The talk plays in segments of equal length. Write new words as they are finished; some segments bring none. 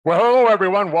Well, hello,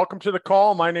 everyone. Welcome to the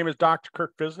call. My name is Dr.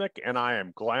 Kirk Fisnick, and I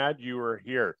am glad you are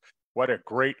here. What a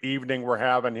great evening we're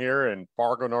having here in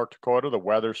Fargo, North Dakota. The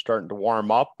weather's starting to warm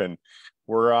up, and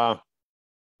we're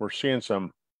seeing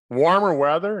some warmer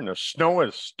weather, and the snow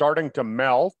is starting to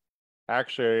melt.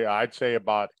 Actually, I'd say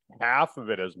about half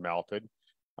of it has melted.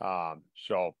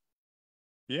 So,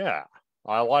 yeah,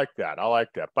 I like that. I like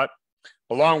that. But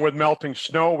along with melting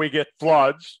snow, we get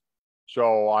floods.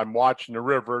 So I'm watching the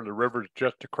river. The river's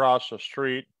just across the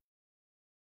street,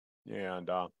 and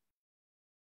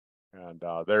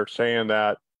they're saying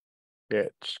that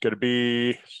it's going to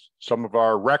be some of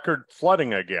our record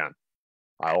flooding again.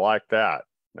 I like that.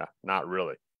 No, not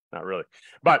really, not really,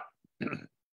 but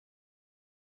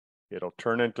it'll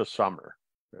turn into summer.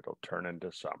 It'll turn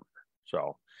into summer.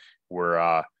 So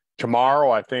we're tomorrow.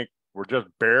 I think we're just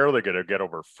barely going to get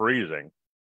over freezing.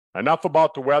 Enough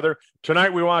about the weather.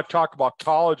 Tonight, we want to talk about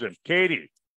collagen.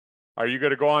 Katie, are you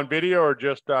going to go on video or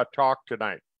just talk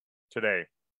today?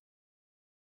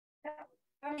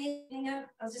 I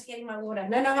was just getting my water.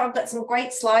 No, I've got some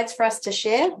great slides for us to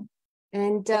share.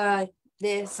 And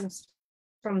there's some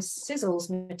from Sisel's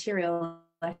material,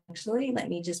 actually. Let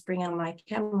me just bring on my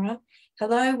camera.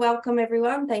 Hello, welcome,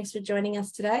 everyone. Thanks for joining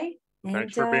us today. And,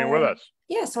 thanks for being with us.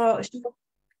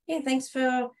 Thanks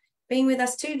for being with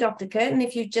us too, Dr. Kurt. And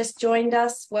if you've just joined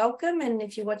us, welcome. And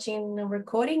if you're watching the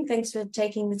recording, thanks for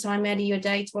taking the time out of your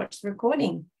day to watch the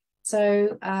recording.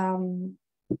 So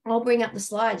I'll bring up the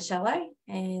slides, shall I?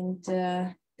 And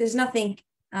there's nothing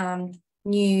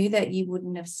new that you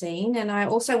wouldn't have seen. And I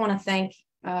also want to thank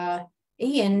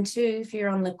Ian too, if you're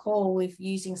on the call, with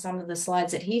using some of the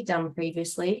slides that he'd done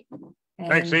previously.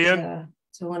 Thanks, Ian.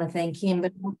 So I want to thank him.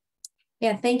 But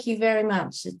yeah, thank you very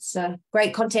much. It's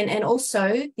great content. And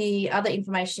also the other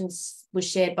information was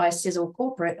shared by Sisel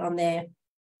Corporate on their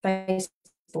Facebook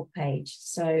page.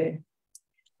 So,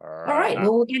 all right,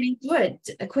 well, we'll get into it.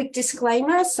 A quick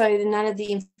disclaimer. So none of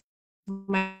the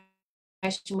information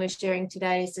we're sharing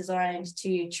today is designed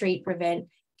to treat, prevent,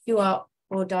 cure,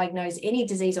 or diagnose any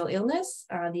disease or illness.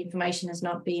 The information has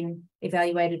not been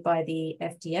evaluated by the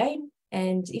FDA.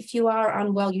 And if you are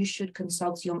unwell, you should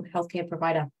consult your healthcare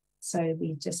provider. So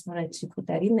we just wanted to put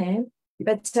that in there.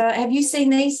 But have you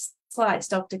seen these slides,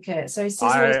 Dr. Kurt? So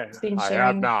Sisel's been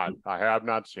sharing. I have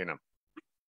not seen them.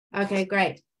 Okay,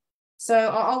 great. So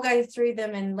I'll go through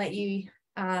them and let you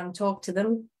talk to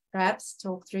them, perhaps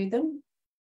talk through them.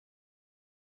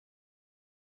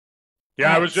 Yeah,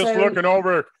 right, I was just looking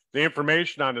over the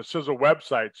information on the Sisel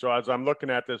website. So as I'm looking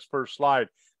at this first slide,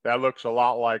 that looks a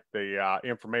lot like the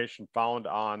information found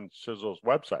on Sisel's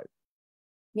website.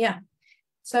 Yeah.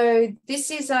 So this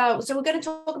is, so we're going to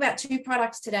talk about two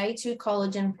products today, two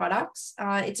collagen products.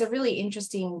 It's a really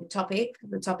interesting topic,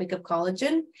 the topic of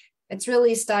collagen. It's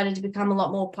really started to become a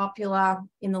lot more popular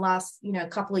in the last,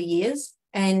 couple of years.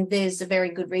 And there's a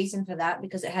very good reason for that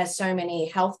because it has so many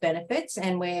health benefits.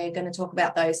 And we're going to talk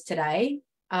about those today.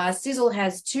 Sisel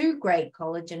has two great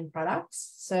collagen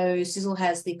products. So Sisel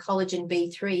has the collagen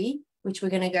B3, which we're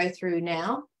going to go through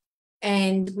now.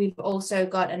 And we've also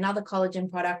got another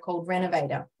collagen product called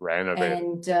Renovator.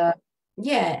 And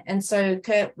and so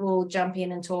Kurt will jump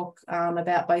in and talk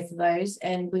about both of those.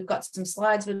 And we've got some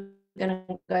slides we're going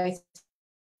to go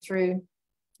through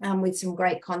with some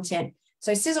great content.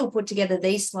 So Sisel put together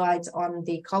these slides on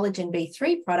the collagen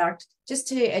B3 product just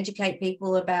to educate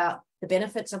people about the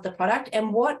benefits of the product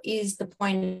and what is the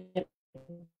point of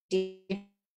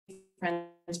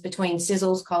difference between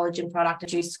Sisel's collagen product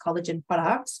and Juice's collagen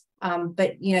products.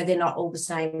 But, they're not all the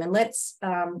same. And let's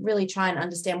really try and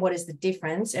understand what is the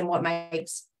difference and what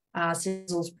makes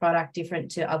Sisel's product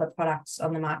different to other products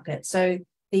on the market. So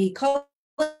the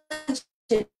collagen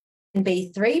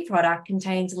B3 product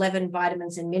contains 11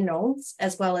 vitamins and minerals,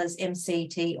 as well as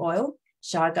MCT oil,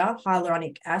 sugar,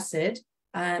 hyaluronic acid,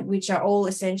 which are all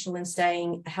essential in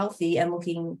staying healthy and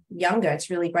looking younger.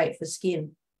 It's really great for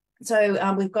skin.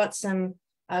 So we've got some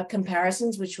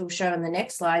comparisons, which we'll show in the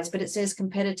next slides, but it says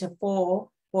competitor 4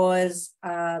 was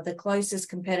the closest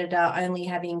competitor, only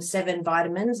having 7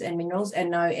 vitamins and minerals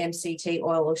and no MCT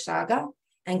oil or sugar.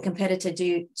 And competitor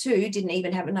 2 didn't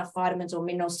even have enough vitamins or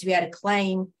minerals to be able to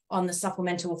claim on the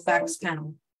supplemental facts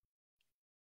panel.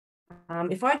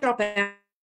 If I drop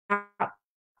out.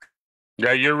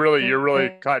 Yeah, you're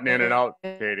really cutting in and out,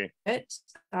 Katie.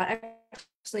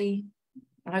 Actually,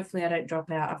 hopefully I don't drop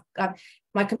out.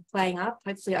 My playing up.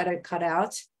 Hopefully I don't cut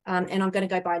out. And I'm going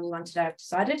to go buy a new one today, I've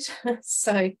decided.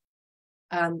 So,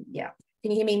 yeah.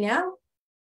 Can you hear me now?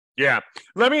 Yeah.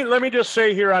 Let me just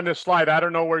say here on this slide, I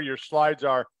don't know where your slides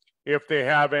are, if you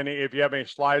have any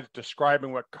slides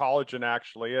describing what collagen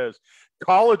actually is.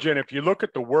 collagen, if you look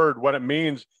at the word, what it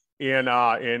means in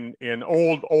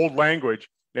old language,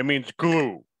 it means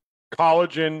glue.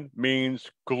 Collagen means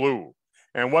glue.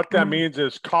 And what that means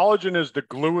is collagen is the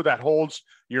glue that holds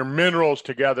your minerals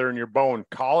together in your bone.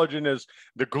 Collagen is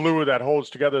the glue that holds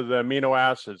together the amino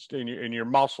acids in your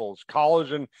muscles.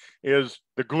 Collagen is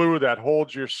the glue that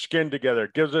holds your skin together,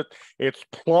 gives it its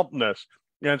plumpness.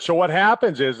 And so what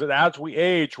happens is that as we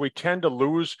age, we tend to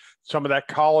lose some of that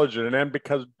collagen. And then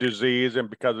because of disease and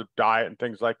because of diet and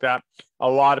things like that, a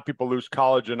lot of people lose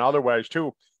collagen other ways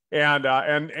too.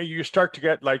 And you start to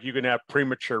get, like, you can have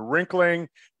premature wrinkling,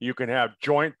 you can have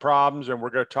joint problems, and we're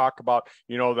going to talk about,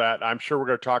 that I'm sure we're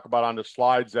going to talk about on the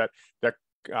slides that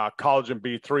collagen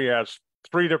B3 has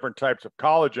 3 different types of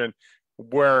collagen,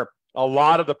 where a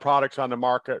lot of the products on the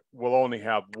market will only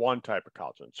have 1 type of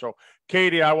collagen. So,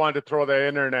 Katie, I wanted to throw that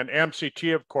in there, and then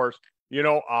MCT, of course.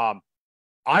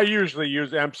 I usually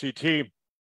use MCT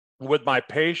with my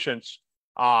patients.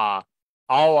 I'll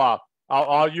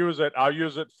use it. I'll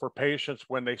use it for patients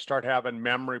when they start having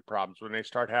memory problems, when they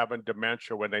start having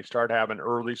dementia, when they start having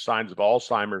early signs of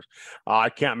Alzheimer's. I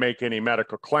can't make any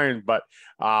medical claims, but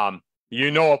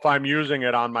if I'm using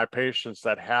it on my patients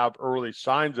that have early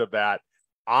signs of that,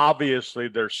 obviously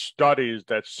there's studies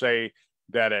that say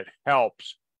that it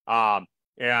helps. So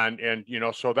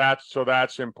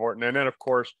that's important. And then, of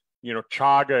course,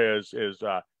 chaga is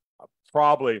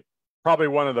probably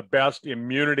one of the best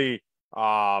immunity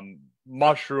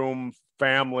mushroom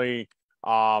family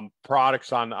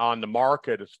products on the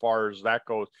market as far as that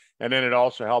goes. And then it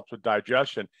also helps with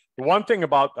digestion. The one thing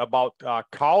about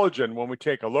collagen, when we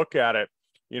take a look at it,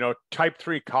 type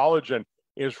 3 collagen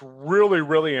is really,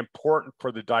 really important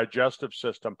for the digestive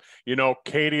system.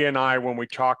 Katie and I, when we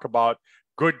talk about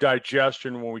good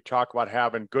digestion, when we talk about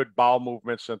having good bowel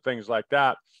movements and things like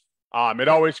that, it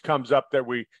always comes up that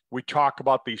we talk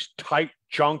about these tight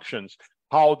junctions,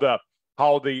 how the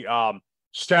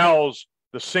cells,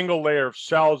 the single layer of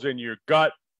cells in your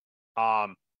gut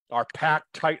are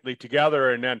packed tightly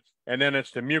together, and then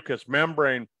it's the mucous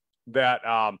membrane that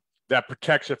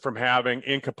protects it from having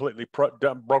incompletely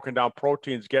broken down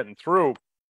proteins getting through,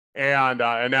 and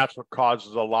that's what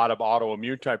causes a lot of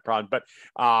autoimmune type problems. But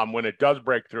when it does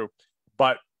break through,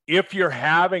 but if you're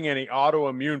having any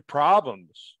autoimmune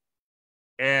problems,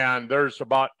 and there's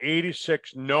about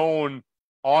 86 known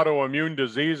autoimmune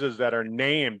diseases that are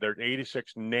named. There are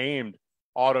 86 named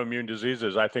autoimmune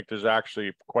diseases. I think there's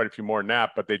actually quite a few more than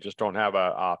that, but they just don't have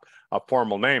a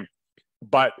formal name.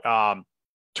 But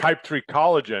type 3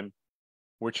 collagen,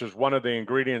 which is one of the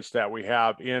ingredients that we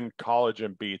have in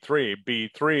collagen B3,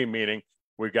 B3 meaning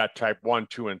we've got type 1,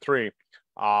 2, and 3.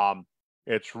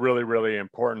 It's really, really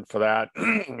important for that.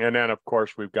 And then, of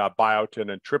course, we've got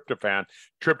biotin and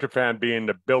tryptophan being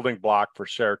the building block for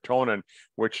serotonin,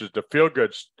 which is the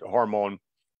feel-good hormone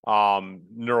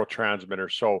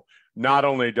neurotransmitter. So not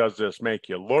only does this make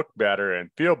you look better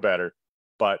and feel better,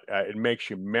 but it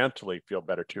makes you mentally feel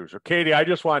better too. So, Katie, I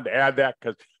just wanted to add that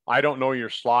because I don't know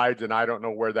your slides and I don't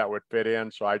know where that would fit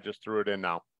in. So I just threw it in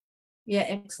now. Yeah,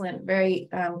 excellent. Very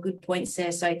good points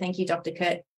there. So thank you, Dr.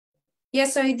 Kurt. Yeah,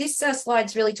 so this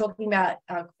slide's really talking about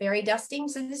fairy dusting.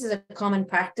 So this is a common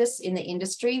practice in the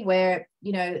industry where,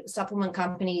 supplement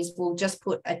companies will just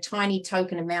put a tiny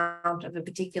token amount of a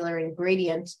particular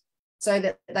ingredient so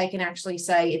that they can actually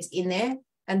say it's in there.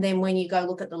 And then when you go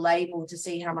look at the label to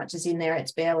see how much is in there,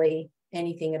 it's barely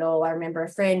anything at all. I remember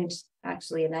a friend,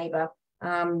 actually a neighbor,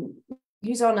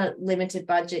 who's on a limited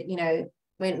budget,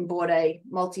 went and bought a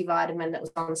multivitamin that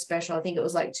was on special. I think it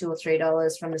was like $2 or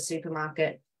 $3 from the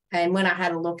supermarket. And when I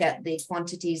had a look at the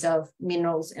quantities of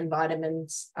minerals and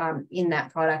vitamins in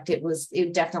that product, it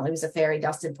definitely was a fairy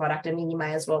dusted product. I mean, you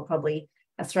may as well probably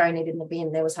have thrown it in the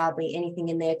bin. There was hardly anything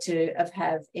in there to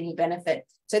have any benefit.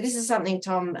 So this is something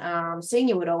Tom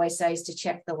Senior would always say, is to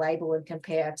check the label and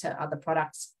compare to other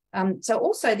products. So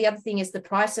also the other thing is the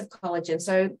price of collagen.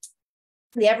 So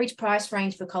the average price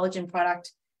range for collagen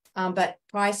product, but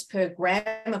price per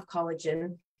gram of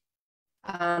collagen,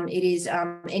 it is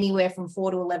anywhere from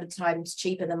 4 to 11 times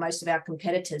cheaper than most of our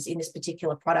competitors in this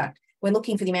particular product. We're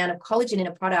looking for the amount of collagen in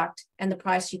a product and the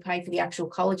price you pay for the actual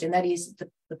collagen, that is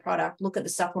the product. Look at the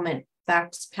supplement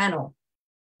facts panel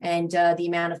and the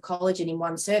amount of collagen in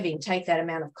one serving. Take that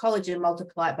amount of collagen,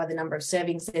 multiply it by the number of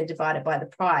servings, then divide it by the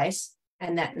price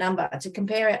and that number. To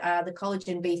compare the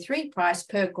collagen B3 price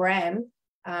per gram,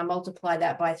 multiply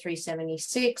that by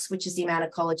 376, which is the amount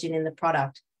of collagen in the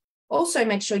product. Also,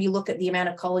 make sure you look at the amount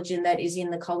of collagen that is in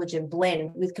the collagen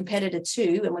blend. With competitor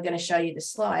 2, and we're going to show you the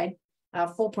slide,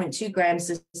 4.2 grams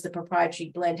is the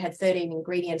proprietary blend, had 13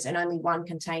 ingredients and only 1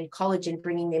 contained collagen,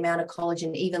 bringing the amount of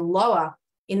collagen even lower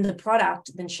in the product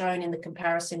than shown in the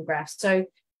comparison graph. So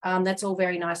that's all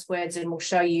very nice words, and we'll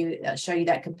show you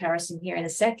that comparison here in a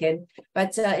second.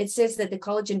 But it says that the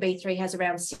collagen B3 has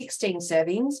around 16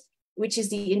 servings, which is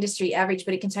the industry average,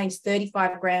 but it contains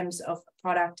 35 grams of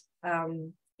product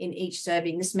in each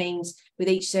serving. This means with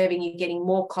each serving, you're getting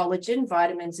more collagen,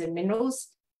 vitamins, and minerals.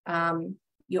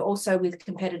 You're also with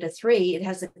competitor 3, it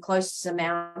has the closest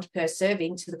amount per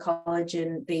serving to the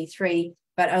collagen B3,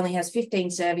 but only has 15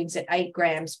 servings at 8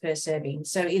 grams per serving.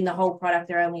 So in the whole product,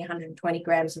 there are only 120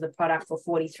 grams of the product for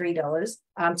 $43.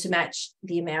 To match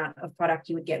the amount of product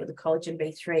you would get with the collagen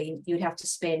B3, you'd have to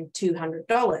spend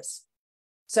 $200.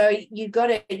 So you've got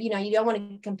to, you don't want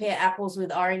to compare apples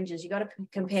with oranges. You've got to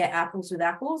compare apples with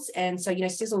apples. And so,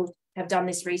 Sisel have done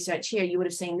this research here. You would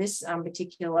have seen this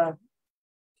particular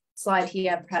slide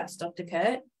here, perhaps, Dr.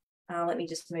 Kurt. Let me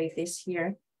just move this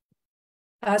here.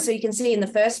 So you can see in the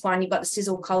first one, you've got the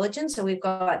Sisel collagen. So we've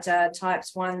got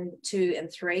types 1, 2, and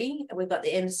 3. We've got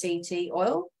the MCT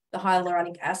oil, the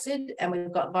hyaluronic acid, and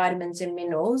we've got vitamins and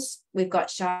minerals. We've got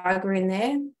sugar in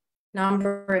there,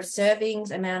 number of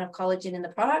servings, amount of collagen in the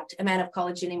product, amount of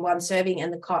collagen in one serving,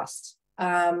 and the cost.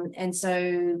 And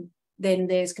so then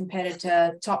there's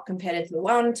top competitor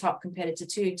 1, top competitor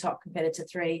 2, top competitor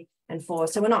 3, and 4.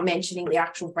 So we're not mentioning the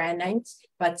actual brand names,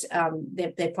 but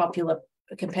they're popular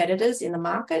competitors in the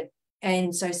market.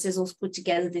 And so Sisel's put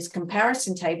together this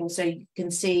comparison table so you can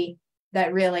see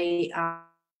that really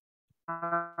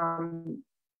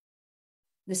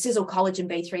the Sisel collagen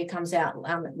B3 comes out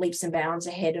leaps and bounds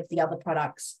ahead of the other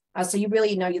products. So you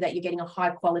really know that you're getting a high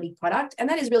quality product. And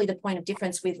that is really the point of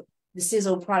difference with the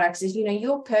Sisel products is,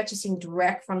 you're purchasing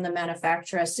direct from the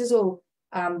manufacturer. Sisel,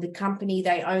 the company,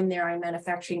 they own their own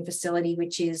manufacturing facility,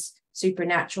 which is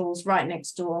Supernaturals, right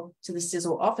next door to the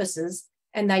Sisel offices,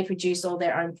 and they produce all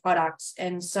their own products.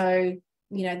 And so,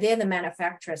 they're the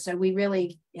manufacturer. So we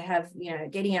really have,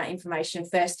 getting our information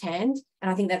firsthand. And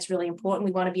I think that's really important.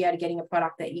 We want to be able to getting a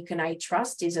product that you can A,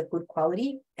 trust is of good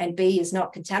quality, and B, is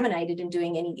not contaminated and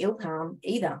doing any ill harm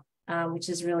either, which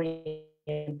is really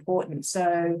important.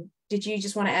 So did you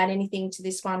just want to add anything to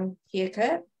this one here,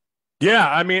 Kurt? Yeah,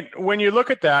 I mean, when you look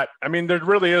at that, I mean, there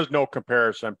really is no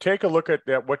comparison. Take a look at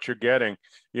that, what you're getting.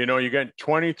 You get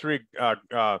 23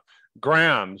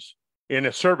 grams in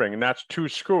a serving, and that's 2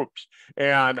 scoops.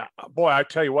 And boy, I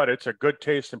tell you what, it's a good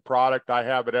tasting product. I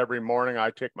have it every morning.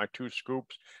 I take my 2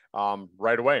 scoops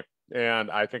right away.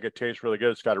 And I think it tastes really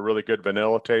good. It's got a really good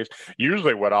vanilla taste.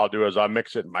 Usually what I'll do is I'll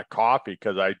mix it in my coffee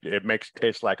because it makes it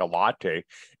taste like a latte,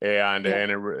 and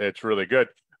it's really good.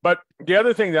 But the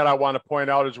other thing that I want to point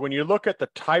out is when you look at the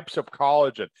types of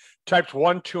collagen, types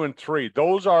 1, 2, and 3,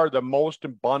 those are the most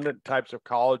abundant types of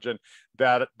collagen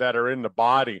that are in the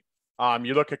body.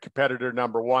 You look at competitor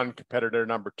number 1, competitor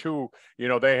number 2,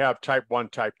 they have type 1,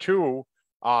 type 2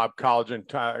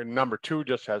 collagen. Number 2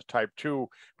 just has type 2,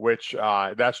 which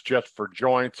that's just for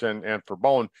joints and for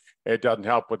bone. It doesn't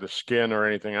help with the skin or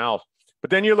anything else.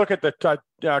 But then you look at the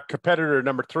competitor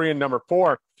number 3 and number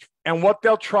 4, and what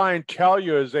they'll try and tell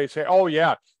you is they say, oh,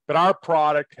 yeah, but our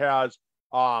product has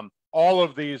all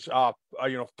of these,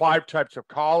 5 types of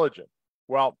collagen.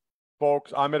 Well,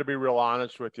 folks, I'm going to be real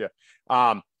honest with you.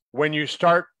 When you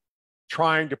start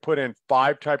trying to put in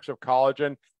 5 types of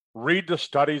collagen, read the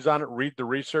studies on it, read the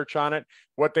research on it.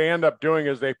 What they end up doing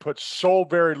is they put so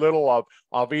very little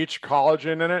of each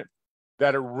collagen in it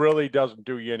that it really doesn't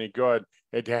do you any good.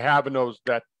 And to having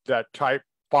that type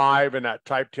 5 and that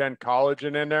type 10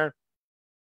 collagen in there,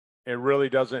 it really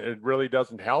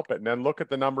doesn't help it. And then look at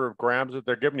the number of grams that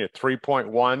they're giving you,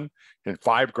 3.1 and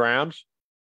 5 grams.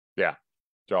 Yeah.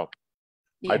 So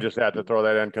I just had to throw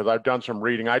that in because I've done some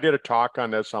reading. I did a talk on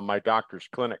this on my doctor's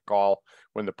clinic call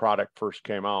when the product first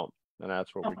came out, and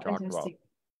that's what we talked about.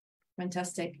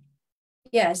 Fantastic.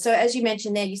 Yeah, so as you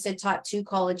mentioned there, you said type 2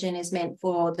 collagen is meant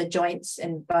for the joints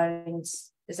and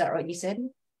bones. Is that what you said?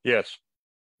 Yes.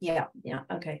 Yeah,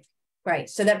 okay. Great.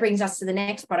 So that brings us to the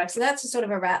next product. So that's a sort of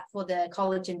a wrap for the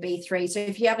collagen B3. So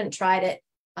if you haven't tried it,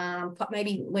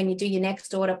 maybe when you do your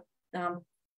next order,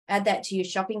 add that to your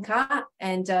shopping cart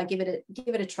and give it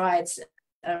a try. It's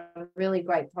a really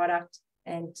great product,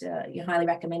 and you highly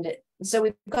recommend it. So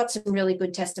we've got some really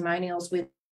good testimonials with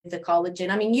the collagen.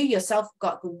 I mean, you yourself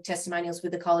got good testimonials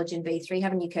with the collagen B3,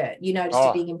 haven't you, Kurt? You noticed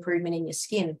a big improvement in your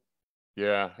skin.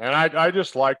 Yeah, and I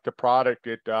just like the product.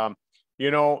 It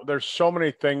there's so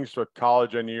many things with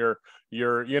collagen.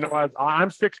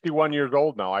 I'm 61 years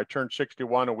old now. I turned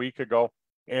 61 a week ago,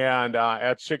 and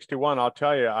at 61, I'll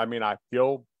tell you, I mean, I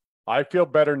feel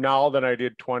better now than I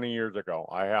did 20 years ago.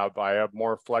 I have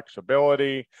more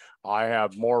flexibility. I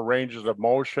have more ranges of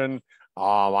motion.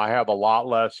 I have a lot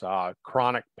less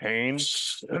chronic pain,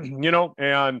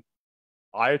 and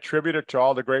I attribute it to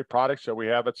all the great products that we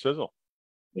have at Sisel.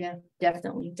 Yeah,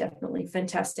 definitely.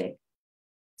 Fantastic.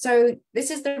 So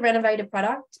this is the Renovator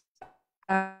product.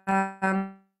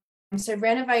 So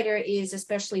Renovator is a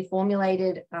specially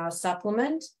formulated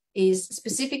supplement, is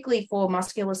specifically for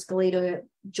musculoskeletal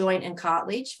joint and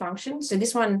cartilage function. So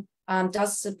this one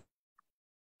does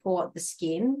support the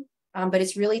skin, but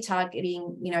it's really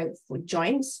targeting, for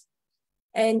joints.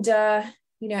 And,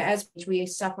 as we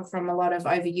suffer from a lot of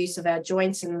overuse of our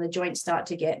joints, and the joints start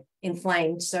to get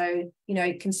inflamed. So,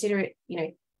 consider it,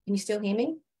 can you still hear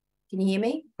me? Can you hear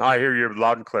me? I hear you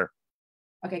loud and clear.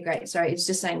 Okay, great. Sorry, it's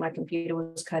just saying my computer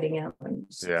was cutting out.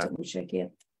 Yeah. Check here.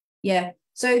 Yeah.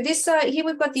 So this here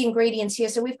we've got the ingredients here.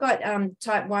 So we've got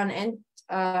type 1 and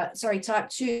type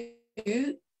 2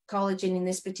 collagen in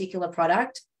this particular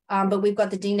product. But we've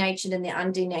got the denatured and the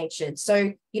undenatured.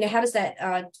 So, how does that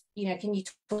can you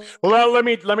talk? Well, let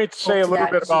me say a little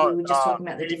bit about, we were just talking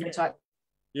about the different types.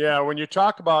 Yeah, when you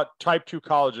talk about type 2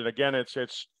 collagen, again,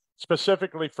 it's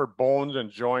specifically for bones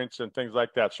and joints and things like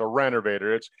that. So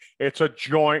Renovator, it's a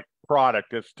joint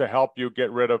product. It's to help you get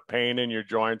rid of pain in your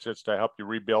joints. It's to help you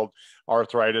rebuild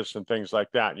arthritis and things like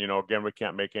that. Again, we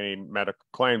can't make any medical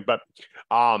claim, but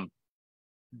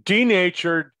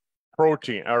denatured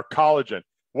protein or collagen,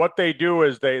 what they do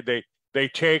is they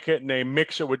take it and they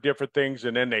mix it with different things,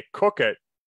 and then they cook it,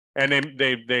 and then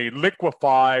they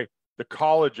liquefy the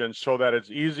collagen so that it's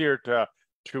easier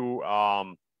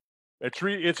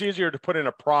it's easier to put in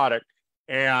a product,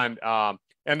 and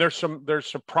there's some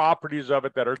properties of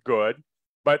it that are good,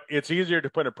 but it's easier to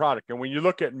put in a product. And when you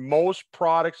look at most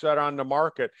products that are on the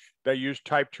market that use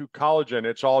type 2 collagen,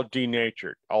 it's all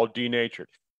denatured.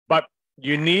 But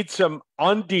you need some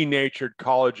undenatured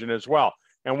collagen as well.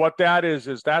 And what that is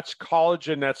that's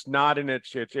collagen that's not in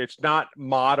it's not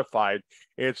modified.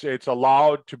 It's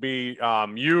allowed to be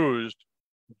used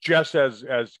just as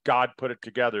God put it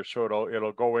together. So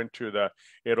it'll go into the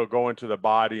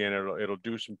body, and it'll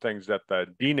do some things that the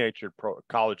denatured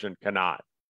collagen cannot.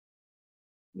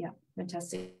 Yeah,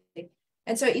 fantastic.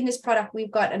 And so in this product,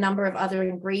 we've got a number of other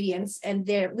ingredients, and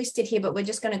they're listed here, but we're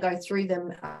just going to go through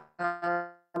them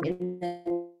in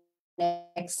the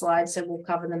next slide. So we'll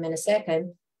cover them in a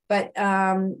second. But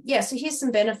so here's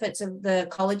some benefits of the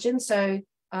collagen. So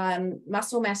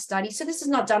muscle mass study. So this is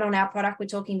not done on our product. We're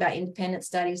talking about independent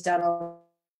studies done on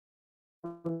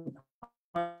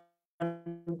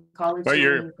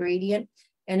collagen ingredient,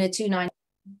 and a 2.9.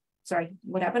 Sorry,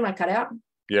 what happened? I cut out.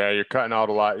 Yeah, you're cutting out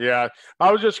a lot. Yeah,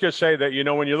 I was just going to say that,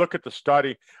 when you look at the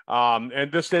study,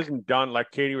 and this isn't done, like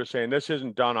Katie was saying, this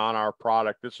isn't done on our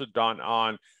product. This is done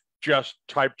on just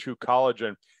type 2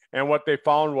 collagen. And what they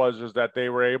found is that they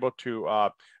were able to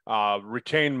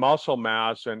retain muscle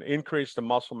mass and increase the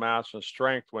muscle mass and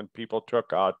strength when people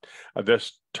took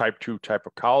this type 2 type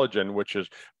of collagen, which is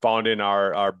found in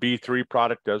our B3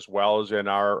 product as well as in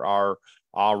our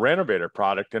Renovator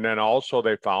product. And then also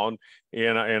they found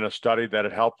in a study that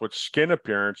it helped with skin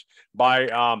appearance by,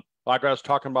 like I was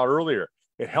talking about earlier,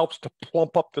 it helps to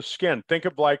plump up the skin. Think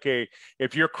of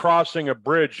if you're crossing a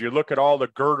bridge, you look at all the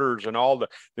girders and all the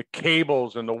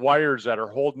cables and the wires that are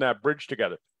holding that bridge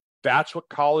together. That's what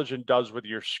collagen does with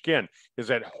your skin, is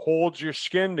it holds your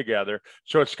skin together.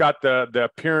 So it's got the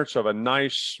appearance of a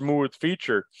nice smooth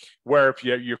feature, where if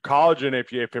your collagen,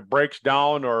 if it breaks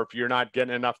down, or if you're not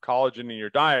getting enough collagen in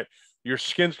your diet, your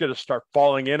skin's going to start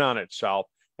falling in on itself.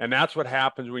 And that's what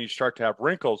happens when you start to have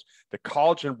wrinkles. The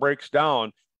collagen breaks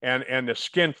down, and the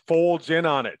skin folds in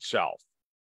on itself,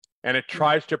 and it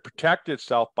tries to protect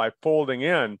itself by folding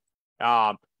in.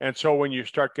 And so when you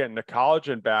start getting the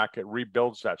collagen back, it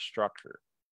rebuilds that structure.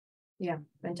 Yeah,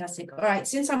 fantastic. All right,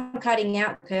 since I'm cutting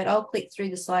out, Kurt, I'll click through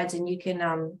the slides and you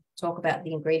can talk about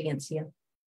the ingredients here.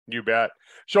 You bet.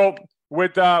 So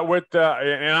with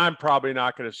and I'm probably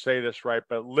not going to say this right,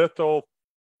 but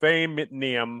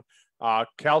lithophanium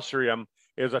calcium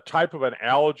is a type of an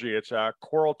algae. It's a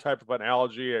coral type of an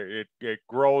algae. It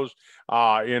grows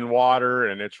in water,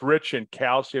 and it's rich in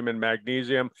calcium and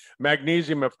magnesium.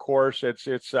 Magnesium, of course,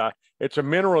 it's a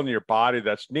mineral in your body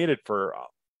that's needed for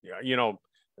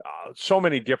so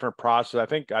many different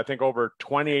processes. I think over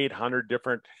 2,800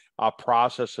 different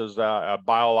processes,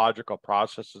 biological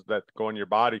processes that go in your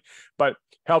body, but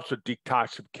helps with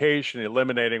detoxification,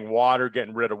 eliminating water,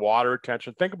 getting rid of water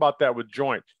retention. Think about that with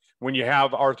joints. When you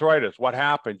have arthritis, what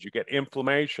happens? You get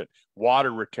inflammation,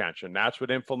 water retention. That's what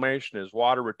inflammation is,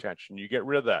 water retention. You get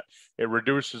rid of that. It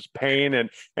reduces pain, and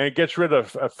it gets rid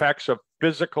of effects of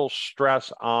physical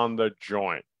stress on the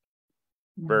joint.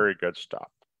 Very good stuff.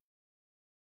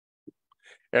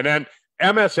 And then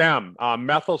MSM,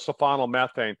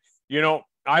 methylsulfonylmethane. You know,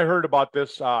 I heard about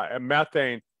this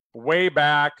methane way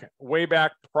back,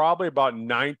 probably about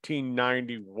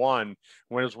 1991,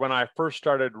 when I first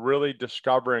started really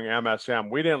discovering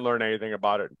MSM. We didn't learn anything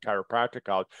about it in chiropractic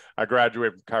college. I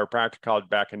graduated from chiropractic college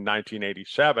back in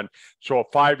 1987. So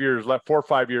 5 years, 4 or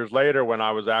 5 years later, when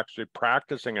I was actually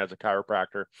practicing as a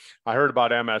chiropractor, I heard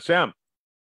about MSM.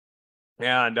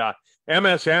 And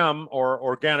MSM, or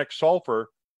organic sulfur,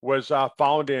 was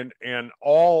found in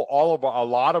all of a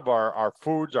lot of our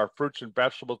foods, our fruits and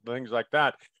vegetables and things like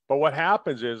that. But what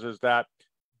happens is that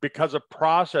because of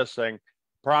processing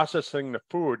the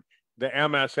food, the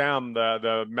MSM,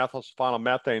 the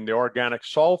methylsulfonylmethane, the organic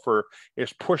sulfur,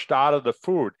 is pushed out of the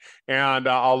food, and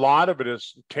a lot of it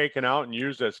is taken out and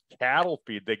used as cattle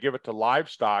feed. They give it to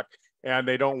livestock, and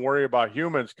they don't worry about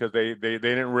humans because they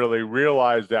didn't really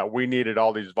realize that we needed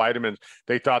all these vitamins.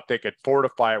 They thought they could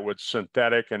fortify it with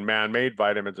synthetic and man-made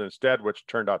vitamins instead, which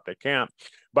turned out they can't.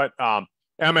 But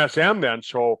MSM then,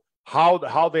 so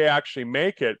how they actually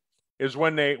make it is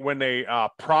when they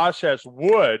process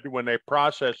wood, when they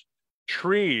process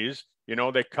trees, you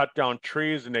know, they cut down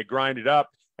trees and they grind it up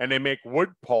and they make wood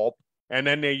pulp, and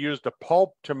then they use the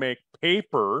pulp to make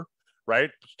paper, right?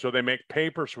 So they make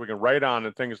paper so we can write on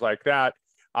and things like that.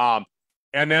 And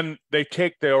then they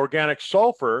take the organic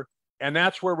sulfur, and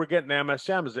that's where we're getting the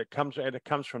MSM. Is it comes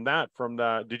from that, from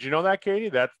the, did you know that, Katie?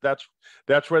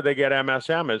 That's where they get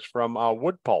MSM, is from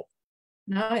wood pulp.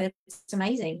 No, it's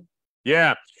amazing.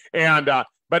 Yeah. And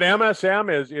but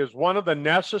MSM is one of the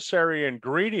necessary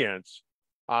ingredients.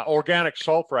 Organic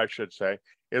sulfur, I should say,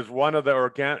 is one of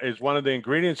the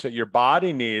ingredients that your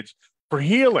body needs for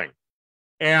healing.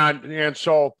 And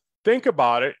so think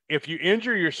about it. If you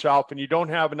injure yourself and you don't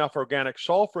have enough organic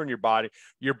sulfur in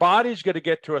your body's going to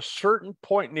get to a certain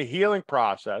point in the healing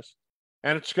process,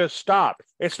 and it's going to stop.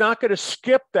 It's not going to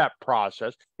skip that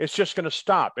process. It's just going to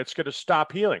stop. It's going to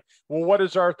stop healing. Well, what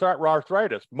is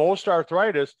arthritis? Most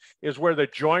arthritis is where the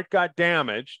joint got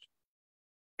damaged,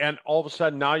 and all of a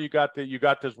sudden now you got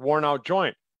this worn out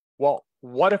joint. Well,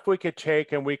 what if we could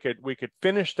take and we could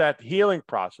finish that healing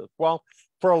process? Well,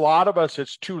 for a lot of us,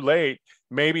 it's too late.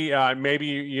 Maybe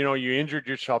you injured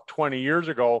yourself 20 years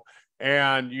ago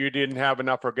and you didn't have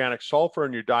enough organic sulfur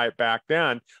in your diet back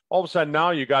then. All of a sudden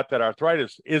now you got that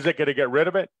arthritis. Is it going to get rid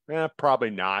of it? Probably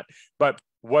not. But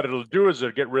what it'll do is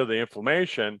it'll get rid of the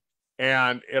inflammation,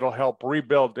 and it'll help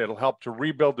rebuild. It'll help to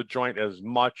rebuild the joint as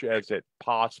much as it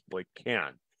possibly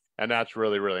can. And that's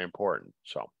really, really important.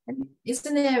 So,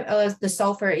 isn't there the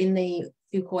sulfur in the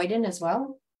fucoidan as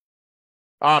well?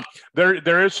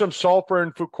 There is some sulfur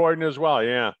in fucoidan as well,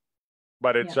 yeah.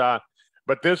 But it's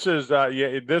but this is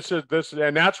this,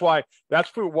 and that's why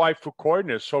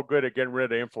fucoidan is so good at getting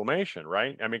rid of inflammation,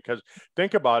 right? I mean, because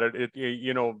think about it,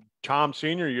 you know, Tom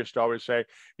Senior used to always say,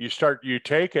 you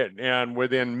take it, and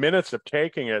within minutes of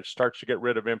taking it, starts to get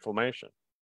rid of inflammation.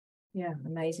 Yeah,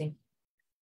 amazing.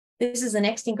 This is the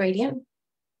next ingredient.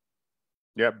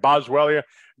 Yeah, boswellia,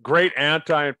 great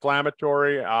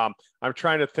anti-inflammatory. I'm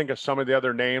trying to think of some of the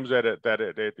other names that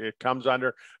it comes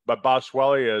under, but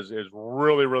boswellia is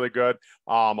really, really good.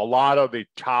 A lot of the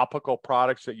topical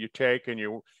products that you take and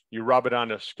you rub it on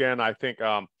the skin. I think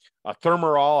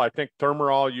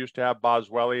Thermarol used to have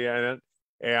boswellia in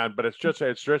it, but it's just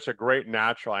a great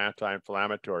natural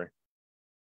anti-inflammatory.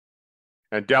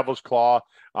 And devil's claw,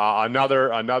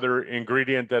 another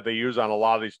ingredient that they use on a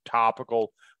lot of these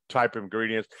topical type of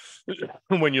ingredients.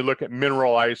 When you look at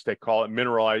mineral ice, they call it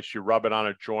mineral ice. You rub it on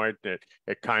a joint, it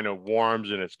kind of warms,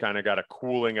 and it's kind of got a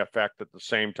cooling effect at the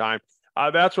same time.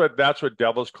 That's what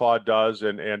devil's claw does,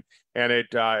 and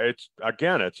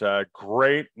it's a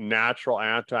great natural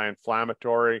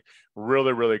anti-inflammatory,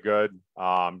 really, really good.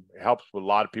 Helps with a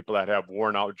lot of people that have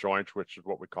worn out joints, which is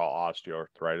what we call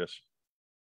osteoarthritis.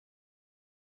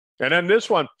 And then this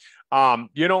one,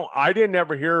 you know, I didn't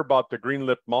ever hear about the green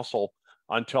lip mussel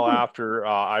until after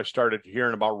I started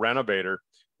hearing about Renovator,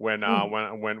 when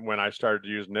I started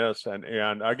using this.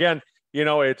 And again, you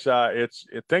know,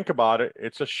 think about it,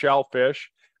 it's a shellfish.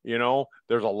 You know,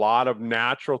 there's a lot of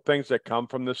natural things that come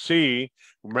from the sea.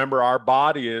 Remember, our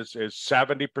body is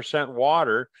 70%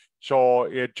 water. So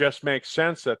it just makes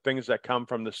sense that things that come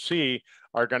from the sea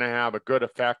are going to have a good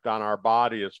effect on our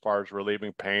body as far as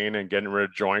relieving pain and getting rid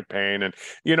of joint pain. And,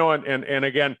 you know, and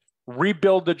again,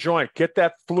 rebuild the joint, get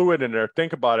that fluid in there.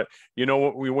 Think about it. You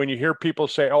know, when you hear people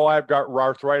say, oh, I've got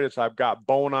arthritis, I've got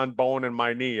bone on bone in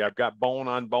my knee, I've got bone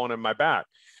on bone in my back.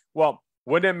 Well,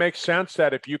 wouldn't it make sense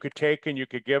that if you could take and you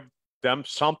could give them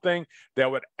something that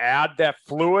would add that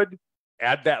fluid,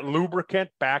 add that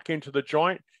lubricant back into the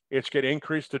joint? It's going to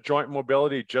increase the joint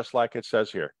mobility, just like it says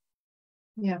here.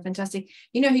 Yeah, fantastic.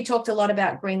 You know who talked a lot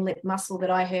about green lip mussel that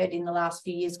I heard in the last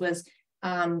few years was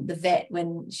the vet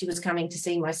when she was coming to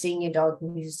see my senior dog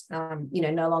who's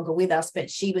no longer with us, but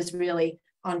she was really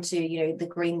onto the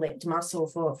green lipped mussel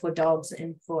for dogs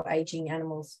and for aging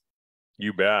animals.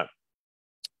 You bet.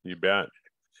 You bet.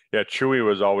 Yeah, Chewy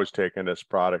was always taking this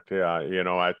product. Yeah,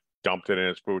 I dumped it in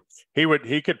his food.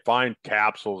 He could find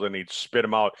capsules and he'd spit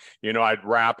them out. I'd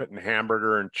wrap it in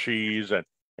hamburger and cheese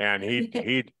and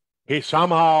he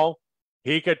somehow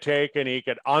he could take and he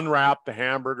could unwrap the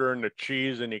hamburger and the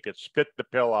cheese and he could spit the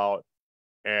pill out.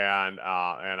 And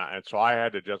so I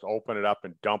had to just open it up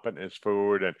and dump it in his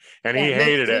food and Yeah, he me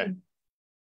hated it. too.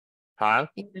 Huh?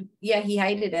 Yeah, he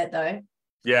hated it though.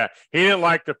 Yeah, he didn't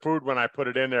like the food when I put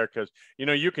it in there because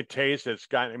you can taste it.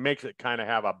 It makes it kind of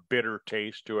have a bitter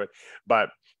taste to it. But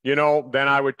then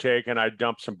I would take and I'd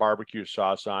dump some barbecue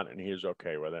sauce on it, and he was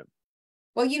okay with it.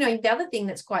 Well, the other thing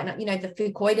that's quite, the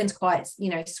fucoidan's quite,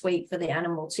 sweet for the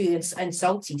animal too, and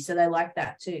salty, so they like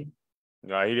that too.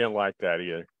 No, he didn't like that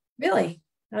either. Really?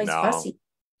 Oh, he's No. fussy.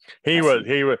 He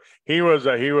was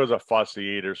a fussy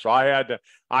eater, so I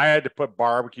had to put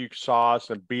barbecue sauce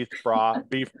and beef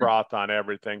broth on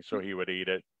everything so he would eat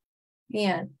it.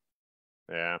 Yeah.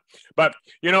 Yeah, but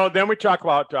then we talk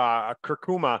about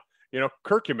curcuma,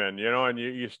 curcumin, and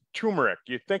you turmeric.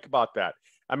 You think about that.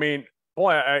 I mean,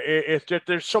 boy, it's just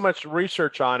there's so much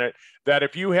research on it that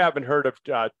if you haven't heard of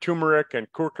turmeric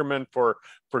and curcumin for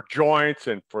joints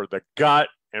and for the gut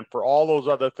and for all those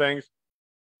other things,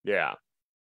 yeah.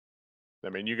 I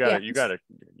mean, you gotta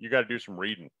do some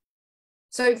reading.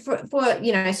 So for so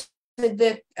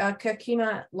the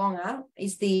curcuma longa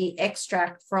is the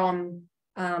extract from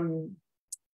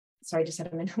sorry, just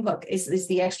had a minute. Look, is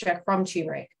the extract from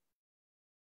turmeric.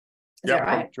 Is that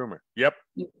right? Turmeric. Yep.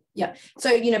 Yeah.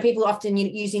 So people often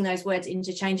using those words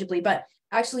interchangeably, but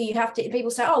actually you have to.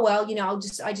 People say, oh well,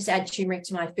 I just add turmeric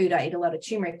to my food. I eat a lot of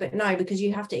turmeric, but no, because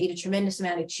you have to eat a tremendous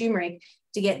amount of turmeric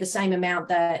to get the same amount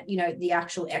that the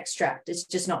actual extract. It's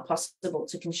just not possible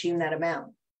to consume that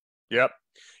amount. Yep.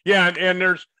 Yeah, and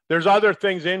there's other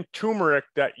things in turmeric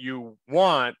that you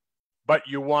want, but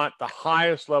you want the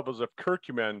highest levels of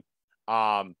curcumin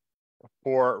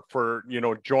for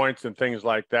joints and things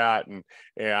like that, and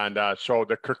so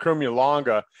the curcuma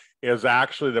longa is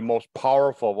actually the most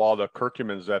powerful of all the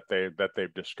curcumins that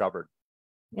they've discovered.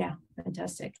 Yeah,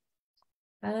 fantastic.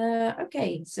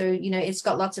 Okay, so it's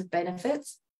got lots of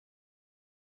benefits.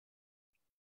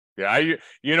 Yeah,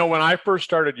 when I first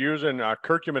started using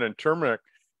curcumin and turmeric,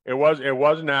 it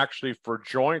wasn't actually for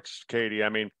joints, Katie. I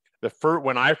mean,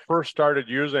 when I first started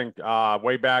using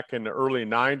way back in the early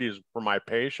 90s for my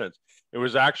patients, it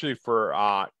was actually for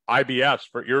IBS,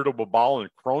 for irritable bowel and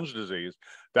Crohn's disease.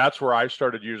 That's where I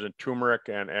started using turmeric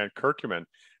and curcumin.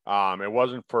 It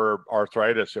wasn't for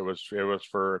arthritis. It was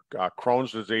for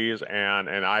Crohn's disease and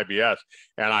IBS.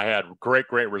 And I had great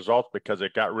results because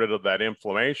it got rid of that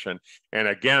inflammation. And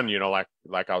again,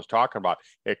 like I was talking about,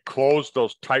 it closed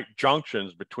those tight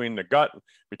junctions between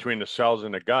the cells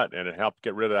in the gut, and it helped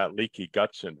get rid of that leaky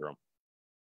gut syndrome.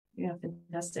 Yeah,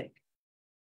 fantastic.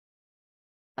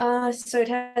 So it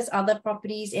has other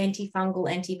properties, antifungal,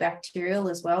 antibacterial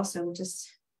as well. So we'll just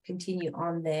continue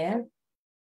on there.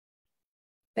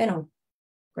 Fennel,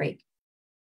 great.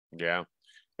 Yeah,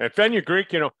 and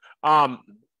fenugreek,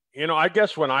 I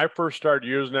guess when I first started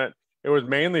using it, it was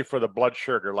mainly for the blood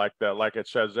sugar, like it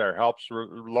says there, helps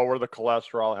lower the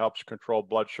cholesterol, helps control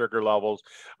blood sugar levels,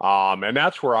 and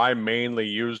that's where I mainly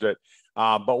used it.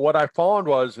 But what I found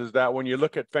is that when you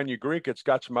look at fenugreek, it's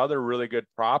got some other really good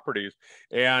properties,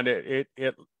 and it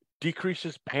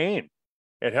decreases pain.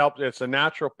 It helps. It's a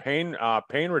natural pain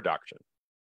reduction.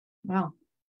 Wow.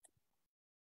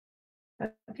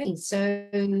 Okay, so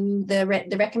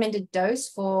the recommended dose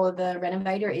for the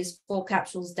Renovator is 4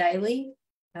 capsules daily.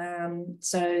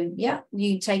 So yeah,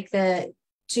 you take the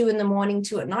 2 in the morning,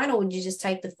 2 at night, or would you just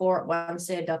take the 4 at once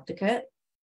there, Dr. Kurt?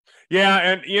 Yeah,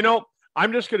 and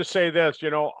I'm just going to say this,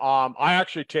 I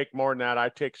actually take more than that. I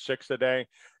take 6 a day.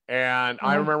 And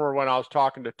I remember when I was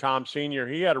talking to Tom Sr.,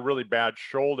 he had a really bad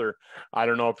shoulder. I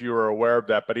don't know if you were aware of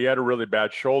that, but he had a really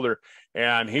bad shoulder.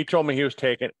 And he told me he was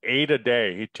taking 8 a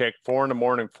day. He'd take 4 in the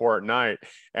morning, 4 at night,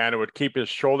 and it would keep his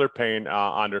shoulder pain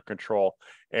under control.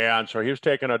 And so he was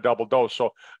taking a double dose.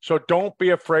 So don't be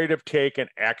afraid of taking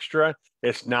extra.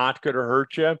 It's not going to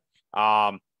hurt you.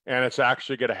 And it's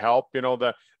actually going to help.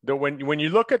 When you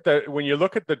look at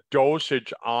the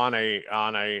dosage on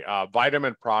a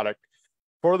vitamin product,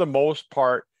 for the most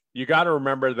part, you got to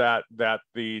remember that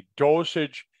the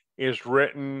dosage is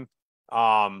written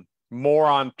more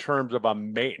on terms of a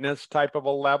maintenance type of a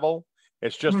level.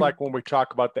 It's just like when we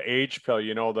talk about the age pill,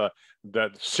 you know, the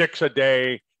 6 a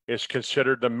day is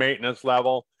considered the maintenance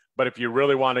level. But if you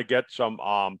really want to get some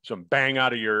bang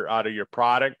out of your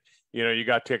product, you know, you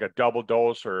got to take a double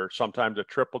dose or sometimes a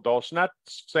triple dose. And that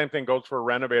same thing goes for a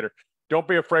renovator. Don't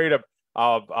be afraid of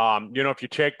you know, if you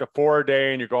take the 4 a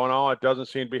day and you're going, oh, it doesn't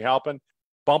seem to be helping,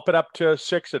 bump it up to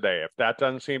 6 a day. If that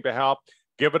doesn't seem to help,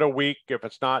 give it a week. If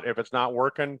it's not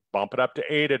working, bump it up to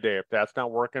 8 a day. If that's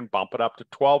not working, bump it up to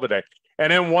 12 a day.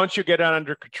 And then once you get it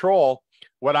under control,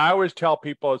 what I always tell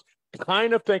people is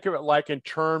kind of think of it like in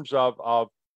terms of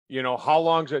you know, how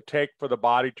long does it take for the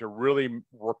body to really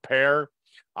repair?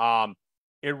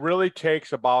 It really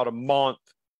takes about a month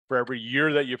for every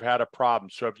year that you've had a problem.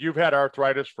 So if you've had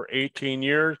arthritis for 18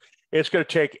 years, it's going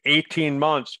to take 18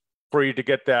 months for you to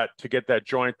get that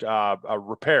joint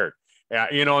repaired.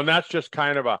 You know, and that's just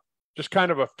kind of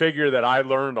a figure that I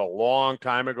learned a long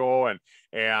time ago, and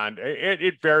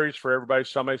it varies for everybody.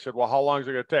 Somebody said, well, how long is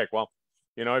it going to take? Well,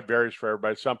 you know, it varies for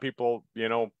everybody. Some people, you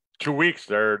know, 2 weeks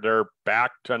they're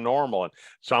back to normal, and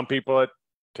some people it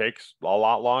takes a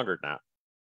lot longer than that.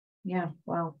 Yeah,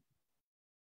 wow.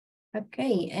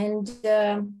 Okay, and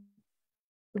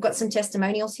we've got some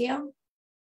testimonials here.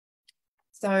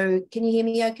 So can you hear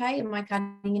me okay? Am I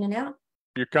cutting in and out?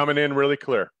 You're coming in really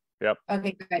clear. Yep.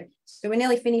 Okay, great. So we're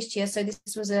nearly finished here. So this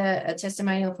was a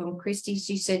testimonial from Christy.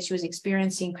 She said she was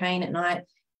experiencing pain at night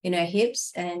in her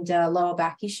hips and lower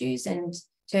back issues, and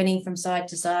turning from side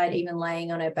to side, even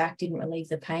laying on her back didn't relieve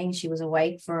the pain. She was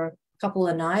awake for a couple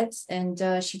of nights, and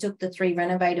she took the 3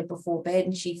 Renovator before bed,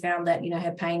 and she found that, you know,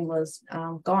 her pain was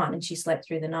gone, and she slept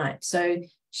through the night. So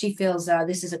she feels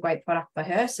this is a great product for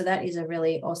her. So that is a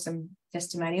really awesome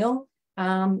testimonial.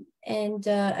 And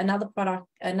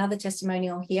another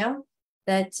testimonial here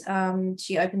that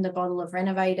she opened a bottle of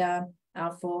Renovator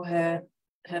for her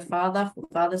father for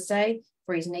Father's Day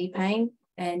for his knee pain,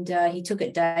 and he took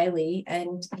it daily,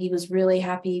 and he was really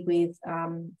happy with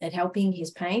it helping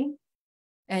his pain,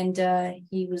 and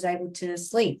he was able to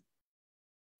sleep.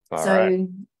 All right.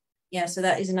 Yeah, so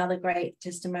that is another great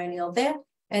testimonial there.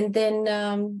 And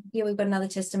then here we've got another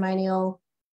testimonial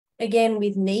again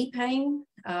with knee pain,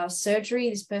 surgery.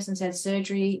 This person's had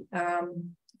surgery,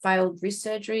 failed wrist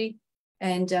surgery,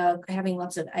 and having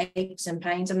lots of aches and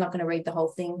pains. I'm not going to read the whole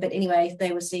thing, but anyway,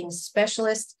 they were seeing a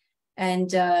specialist,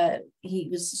 and he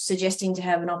was suggesting to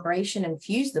have an operation and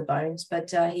fuse the bones,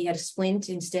 but he had a splint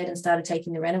instead and started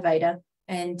taking the Renovator,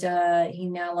 and he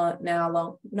now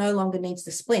no longer needs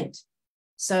the splint.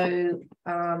 So,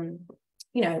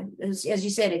 you know, as you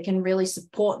said, it can really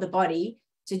support the body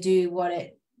to do what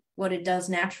it does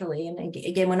naturally. And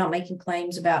again, we're not making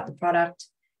claims about the product,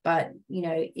 but, you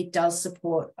know, it does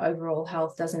support overall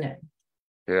health, doesn't it?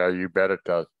 Yeah, you bet it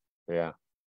does. Yeah.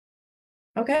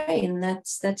 Okay, and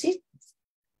that's it.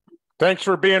 Thanks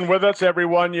for being with us,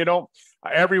 everyone. You know,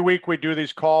 every week we do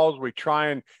these calls. We try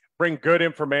and bring good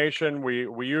information.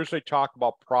 We usually talk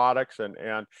about products and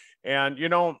you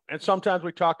know, and sometimes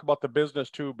we talk about the business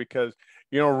too, because,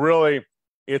 you know, really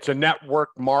it's a network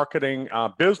marketing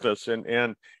business,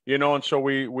 and you know, and so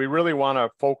we really want to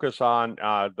focus on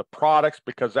the products,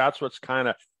 because that's what's kind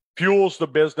of fuels the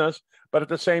business. But at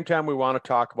the same time, we want to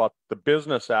talk about the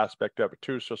business aspect of it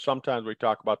too. So sometimes we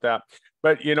talk about that.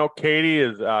 But you know, Katie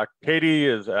is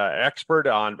expert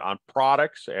on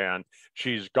products, and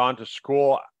she's gone to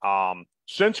school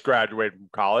since graduating from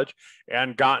college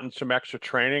and gotten some extra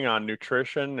training on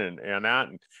nutrition and that.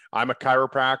 And I'm a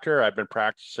chiropractor. I've been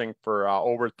practicing for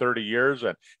over 30 years,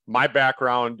 and my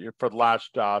background for the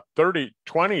last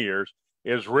 20 years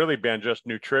has really been just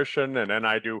nutrition. And then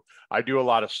I do a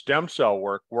lot of stem cell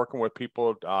work, working with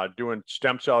people doing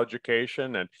stem cell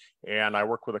education, and I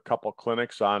work with a couple of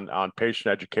clinics on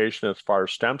patient education as far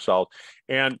as stem cells.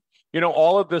 And you know,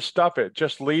 all of this stuff, it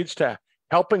just leads to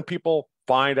helping people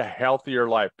find a healthier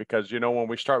life, because you know, when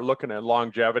we start looking at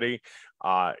longevity,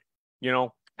 you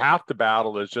know, half the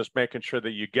battle is just making sure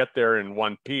that you get there in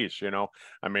one piece. You know,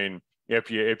 I mean, if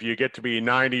you get to be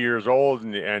 90 years old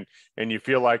and you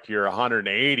feel like you're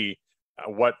 180,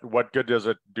 what good does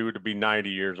it do to be 90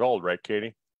 years old, right,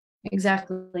 Katie?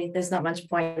 Exactly. There's not much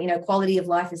point. You know, quality of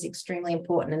life is extremely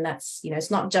important, and that's, you know,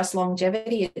 it's not just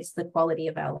longevity, it's the quality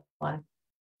of our life.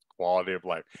 Quality of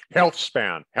life, health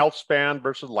span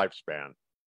versus lifespan.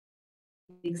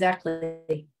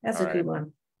 Exactly. That's a good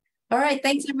one. All right.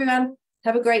 Thanks, everyone.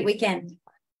 Have a great weekend.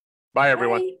 Bye,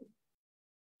 everyone. Bye.